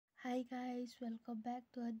Hi guys, welcome back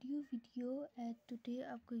to a new video, and today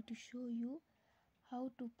I'm going to show you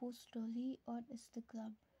how to post story on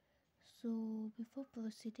Instagram. So before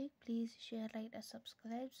proceeding, please share, like and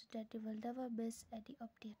subscribe so that you will never miss any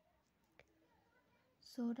update.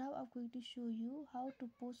 So now I'm going to show you how to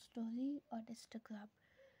post story on Instagram.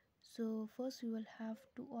 So first we will have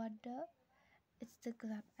to on the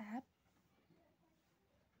Instagram app,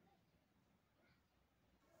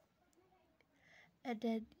 and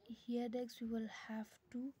then here next we will have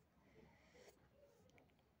to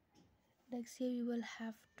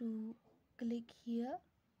click here,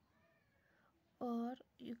 or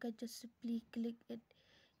you can just simply click it,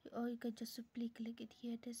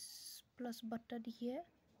 here, this plus button here.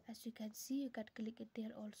 As you can see, you can click it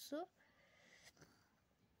there also.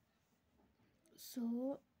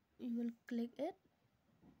 So you will click it,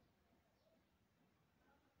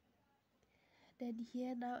 then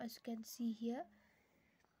here now, as you can see here,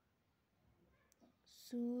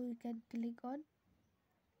 so you can click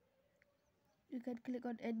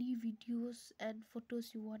on any videos and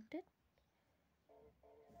photos you wanted.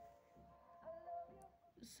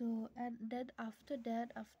 So and then after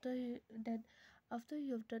that, after you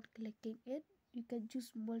have done clicking it, you can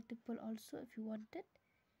choose multiple also if you want it.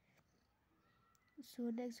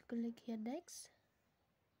 So next, click here next.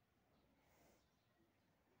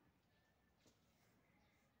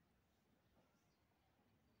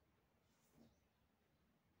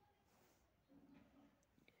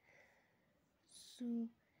 So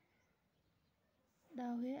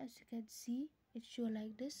now here, as you can see, it show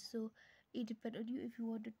like this. So it depends on you if you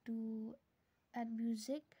wanted to add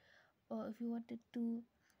music, or if you wanted to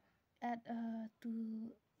add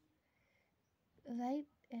to write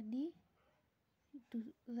any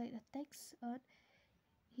to write a text on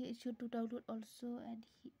here. It should to download also, and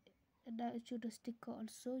now it should a sticker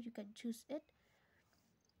also. You can choose it.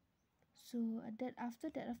 So and then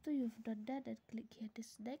after that, after you've done that, then click here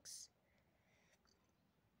this next.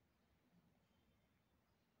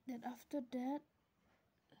 Then after that,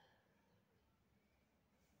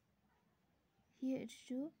 here it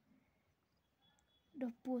show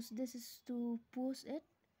the post. This is to post it.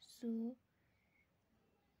 So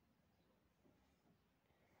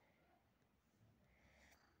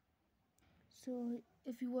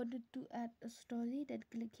if you wanted to add a story, then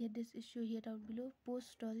click here this issue here down below,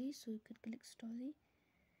 post story. So you can click story.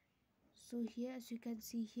 So here, as you can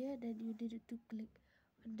see here, then you needed to click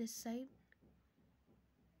on this side,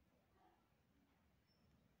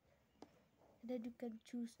 and then you can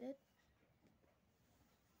choose it.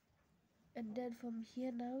 And then from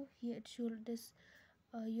here now, here it shows this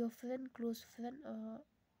your friend, close friend,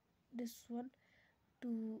 this one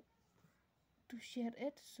to share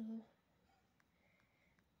it.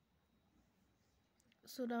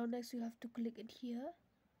 So now next you have to click it here,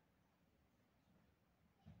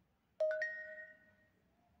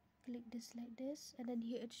 click this like this, and then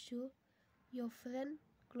here it show your friend,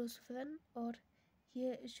 close friend, or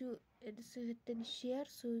here it show it's written share.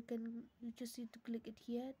 So you just need to click it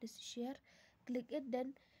here, this share, click it,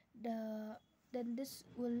 then this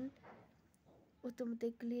will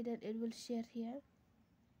automatically, then it will share here,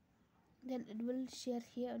 then it will share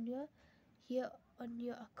here on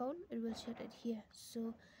your account. It will share it here.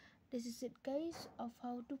 So this is it guys, of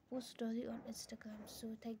how to post story on Instagram.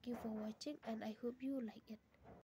 So thank you for watching, and I hope you like it.